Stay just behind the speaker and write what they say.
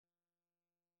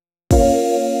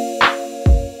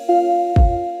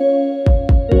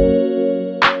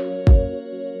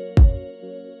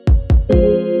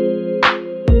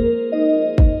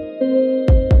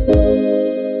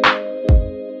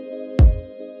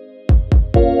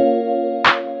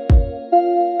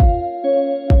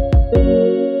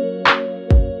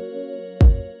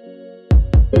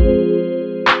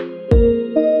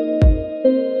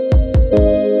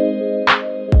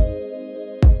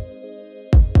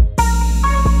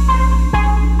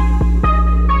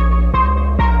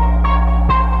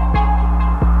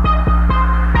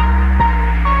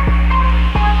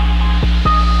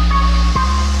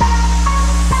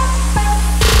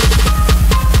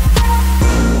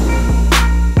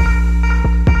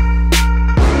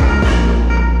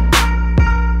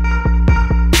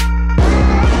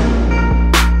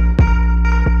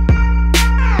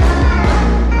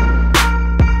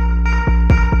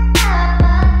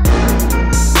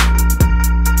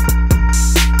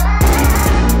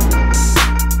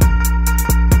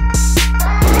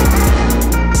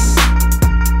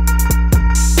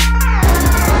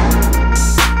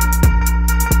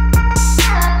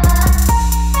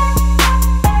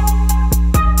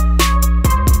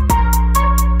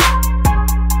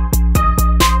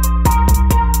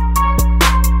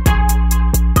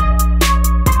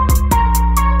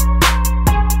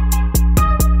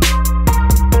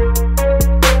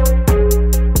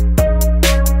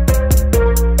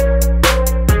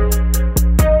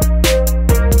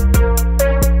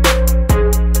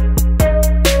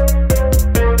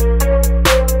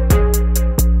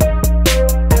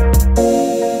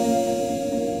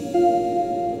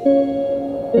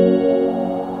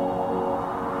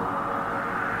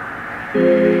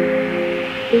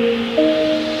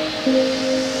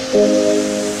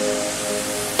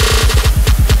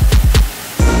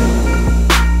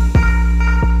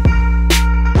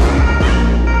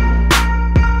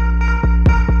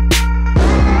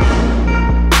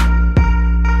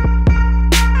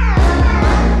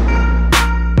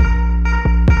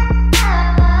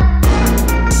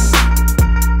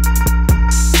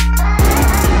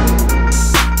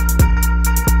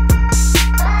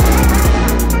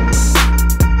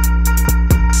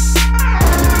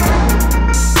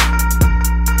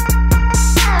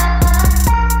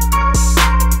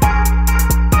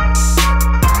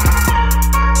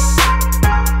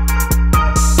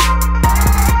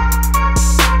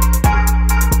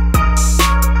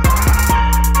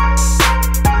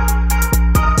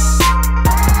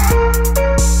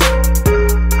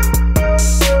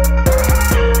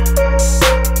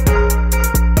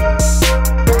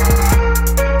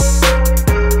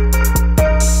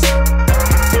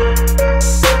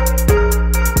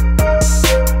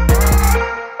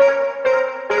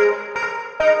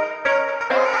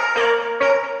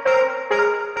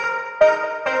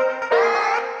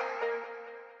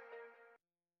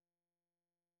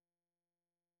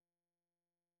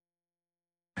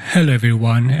Hello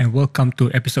everyone and welcome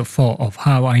to episode 4 of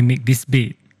How I Make This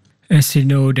Beat. As you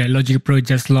know that Logic Pro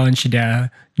just launched their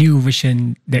new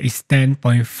version that is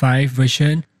 10.5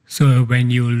 version. So when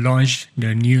you launch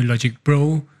the new Logic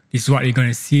Pro, this is what you're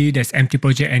gonna see. There's empty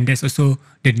project and there's also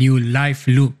the new live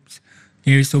loops.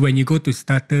 Okay, so when you go to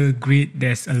starter grid,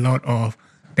 there's a lot of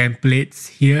templates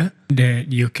here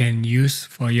that you can use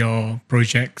for your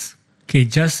projects. Okay,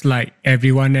 just like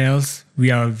everyone else,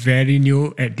 we are very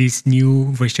new at this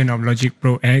new version of Logic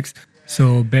Pro X,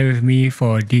 so bear with me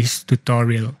for this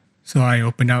tutorial. So I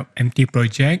open up empty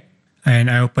project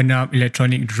and I open up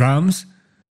electronic drums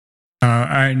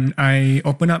and I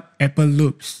open up Apple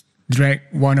loops, drag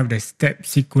one of the step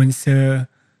sequencer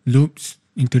loops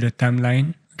into the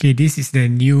timeline. Okay, this is the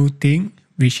new thing,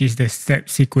 which is the step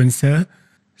sequencer.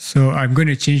 So I'm going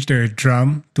to change the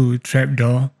drum to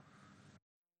trapdoor.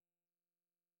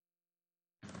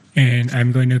 And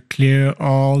I'm going to clear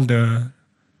all the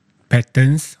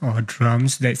patterns or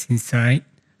drums that's inside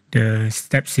the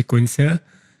step sequencer.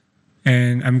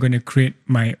 And I'm going to create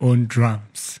my own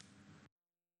drums.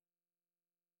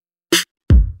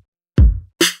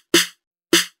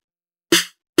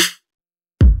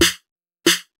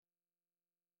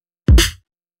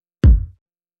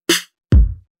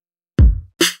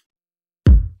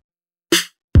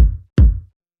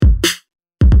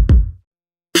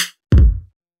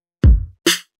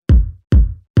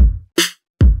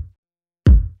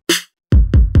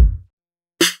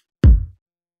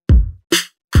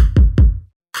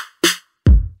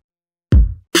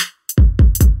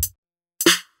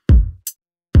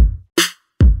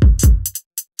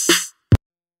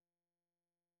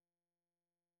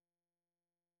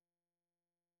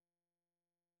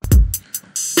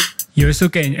 You also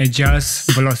can adjust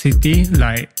velocity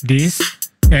like this,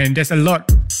 and there's a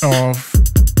lot of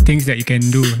things that you can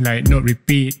do like note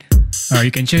repeat.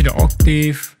 You can change the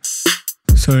octave.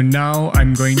 So now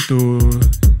I'm going to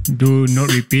do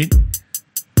note repeat.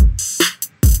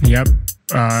 Yep,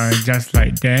 just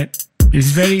like that.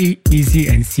 It's very easy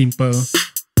and simple.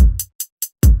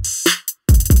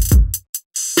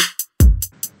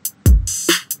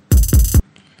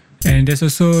 And there's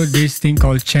also this thing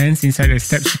called chance inside the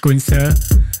step sequencer.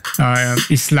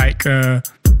 It's like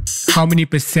how many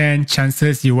 %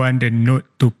 chances you want the note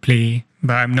to play,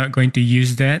 but I'm not going to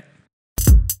use that.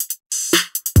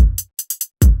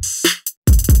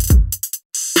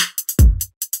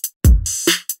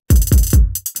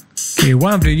 Okay,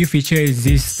 one of the new features is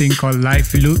this thing called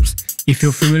live loops. If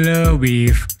you're familiar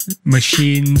with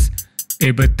machines,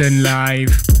 Ableton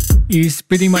Live, it's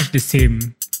pretty much the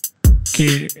same.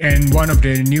 Okay, and one of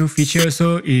the new features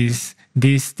also is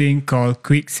this thing called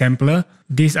quick sampler.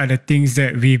 These are the things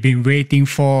that we've been waiting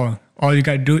for. All you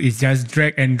gotta do is just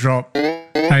drag and drop.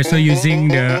 I'm also using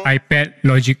the iPad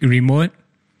Logic remote.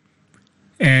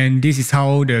 And this is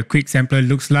how the quick sampler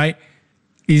looks like.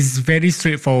 It's very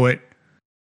straightforward.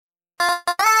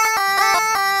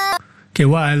 Okay,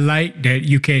 what I like that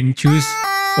you can choose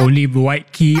only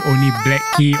white key, only black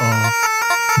key, or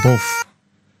both.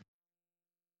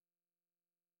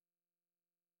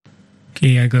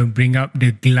 Okay, I'm going to bring up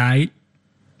the glide.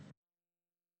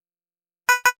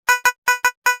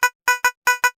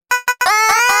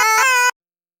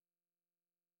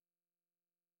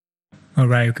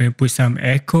 Alright, we're going to put some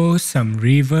echo, some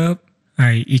reverb.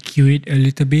 I EQ it a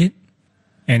little bit.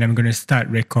 And I'm going to start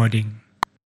recording.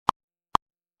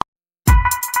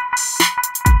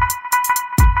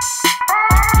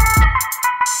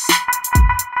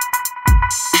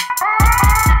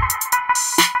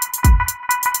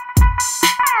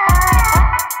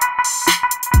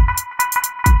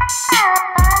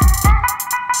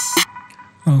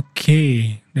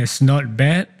 That's not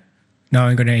bad. Now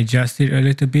I'm gonna adjust it a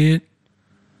little bit.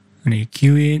 I'm gonna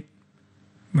EQ it.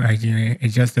 I'm gonna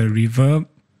adjust the reverb.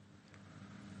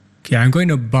 Okay, I'm going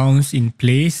to bounce in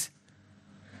place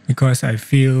because I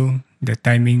feel the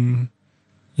timing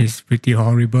is pretty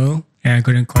horrible. And I'm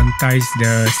gonna quantize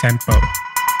the sample.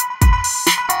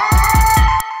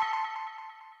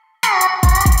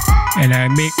 And I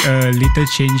make little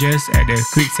changes at the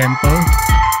quick sample.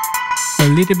 A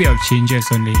little bit of changes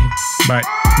only, but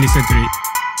listen to it.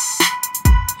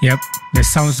 Yep, that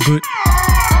sounds good.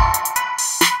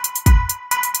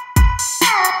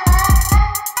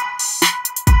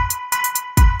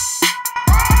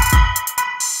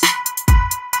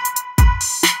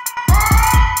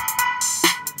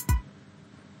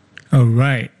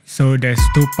 Alright, so there's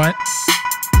two parts.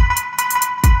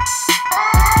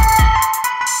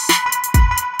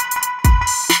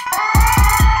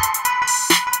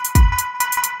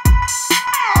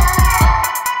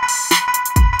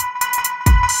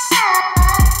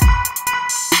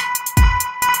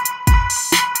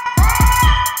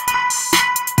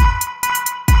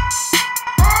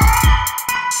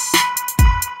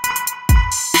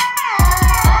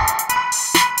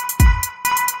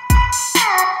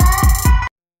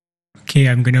 Okay,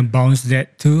 I'm gonna bounce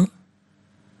that too.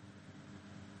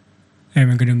 And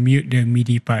I'm gonna mute the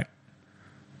MIDI part.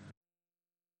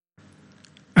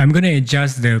 I'm gonna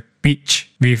adjust the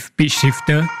pitch with pitch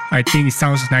shifter. I think it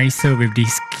sounds nicer with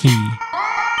this key.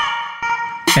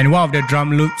 And one of the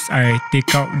drum loops, I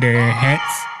take out the heads,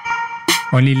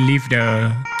 only leave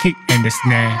the kick and the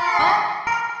snare.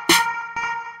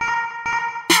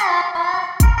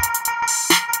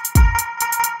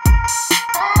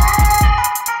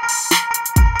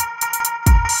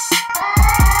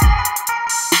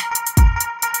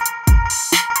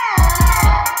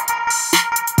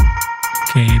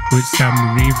 Okay, put some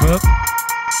reverb.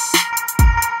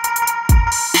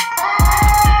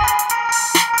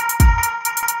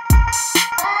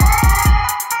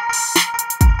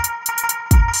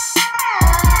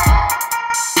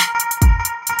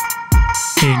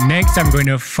 Okay, next I'm going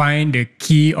to find the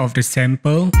key of the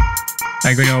sample.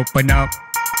 I'm going to open up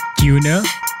tuner.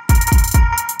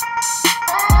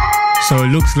 So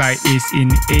it looks like it's in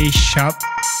A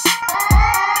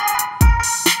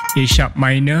sharp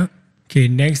minor. Okay,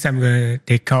 next I'm going to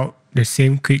take out the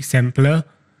same quick sampler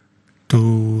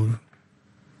to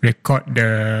record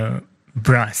the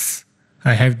brass.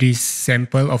 I have this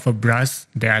sample of a brass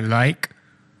that I like.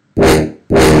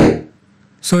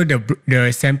 So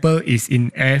the sample is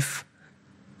in F,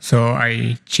 so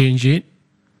I change it.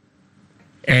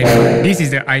 And this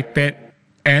is the iPad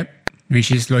app,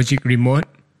 which is Logic Remote.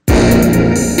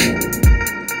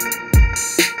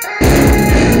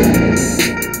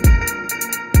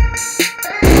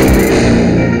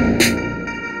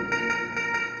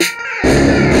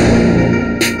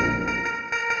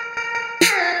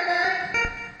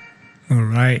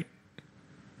 Alright,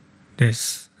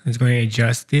 let's go and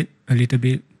adjust it a little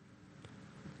bit.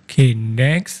 Okay,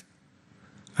 next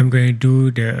I'm going to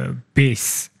do the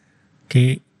bass.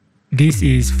 Okay, this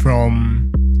is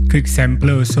from Quick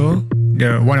Sampler also,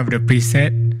 one of the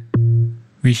preset,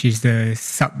 which is the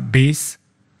sub bass,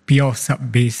 pure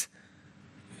sub bass.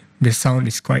 The sound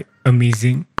is quite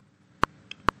amazing.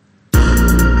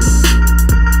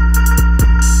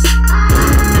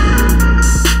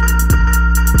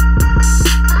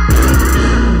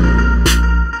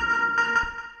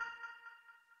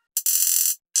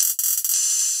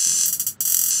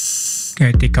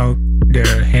 I take out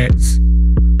the heads.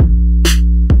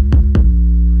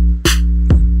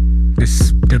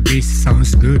 The bass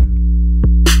sounds good.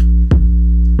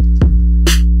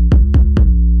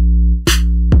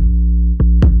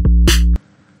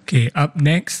 Okay, up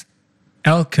next,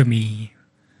 Alchemy.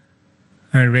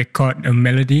 I record a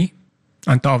melody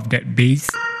on top of that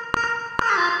bass.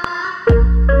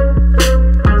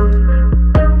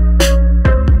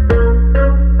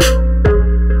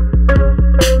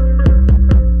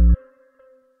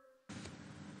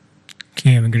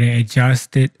 Okay, I'm gonna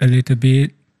adjust it a little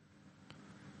bit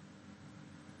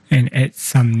and add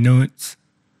some notes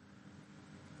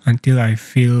until I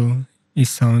feel it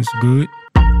sounds good.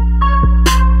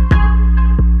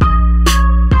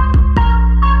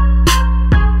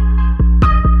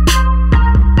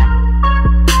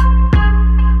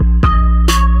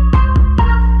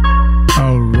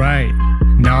 Alright,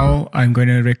 now I'm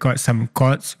gonna record some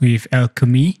chords with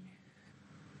Alchemy.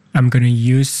 I'm gonna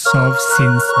use soft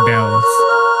synth bells.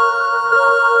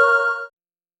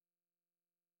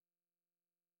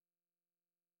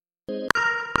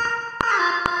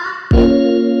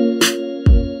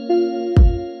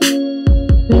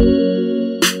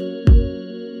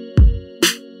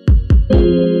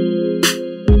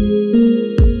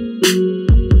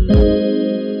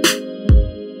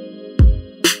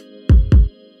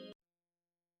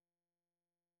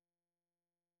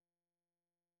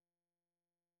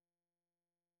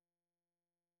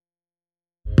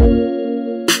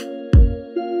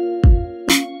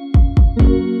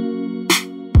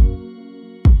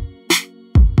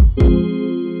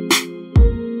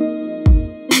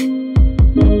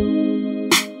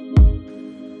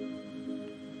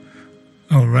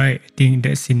 Alright, I think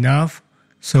that's enough.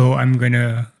 So I'm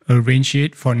gonna arrange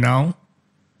it for now.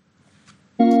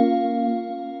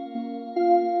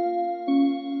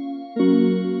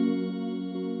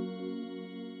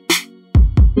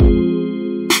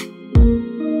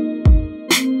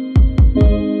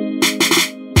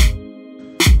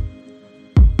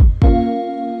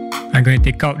 I'm going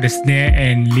to take out the snare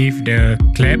and leave the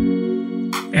clap,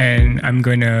 and I'm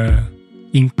going to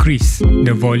increase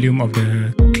the volume of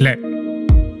the clap.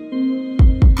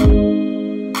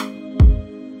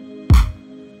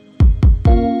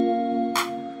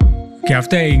 Okay,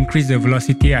 after I increase the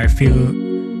velocity, I feel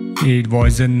it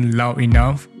wasn't loud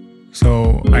enough,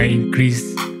 so I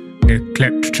increased the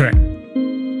clap track.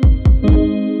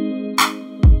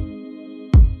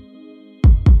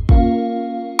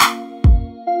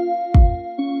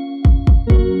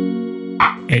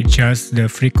 Adjust the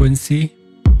frequency,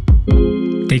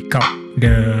 take out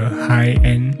the high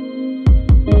end.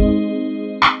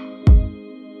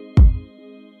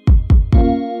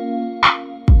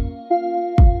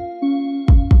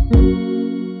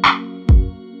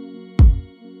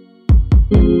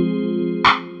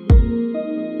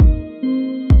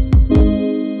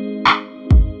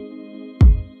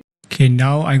 Okay,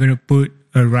 now I'm gonna put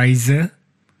a riser.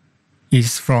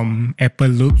 It's from Apple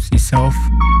Loops itself,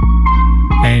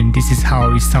 and this is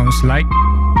how it sounds like.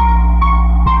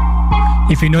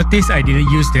 If you notice, I didn't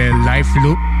use the live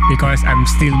loop because I'm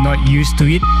still not used to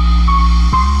it.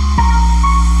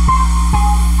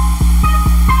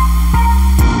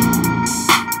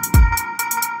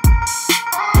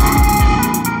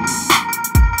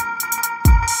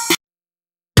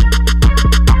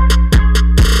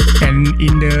 And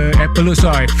in the Apple Loops, so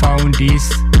I found this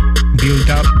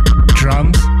build-up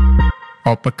drums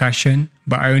or percussion,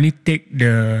 but I only take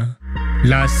the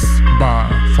last bar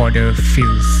for the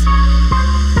fills.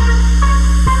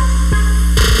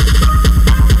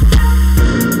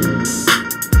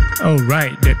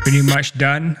 Alright, that's pretty much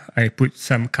done. I put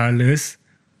some colors,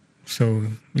 so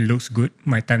it looks good.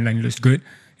 My timeline looks good.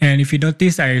 And if you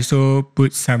notice, I also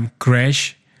put some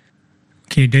crash.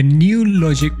 Okay, the new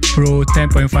Logic Pro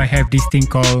 10.5 have this thing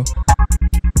called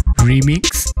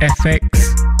Remix FX,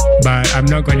 but I'm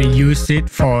not going to use it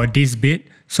for this bit.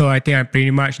 So I think I'm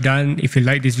pretty much done. If you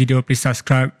like this video, please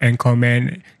subscribe and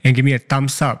comment and give me a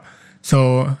thumbs up.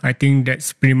 So I think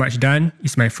that's pretty much done.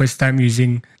 It's my first time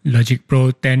using Logic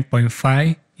Pro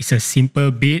 10.5. It's a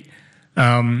simple beat.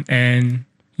 And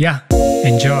yeah,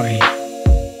 enjoy.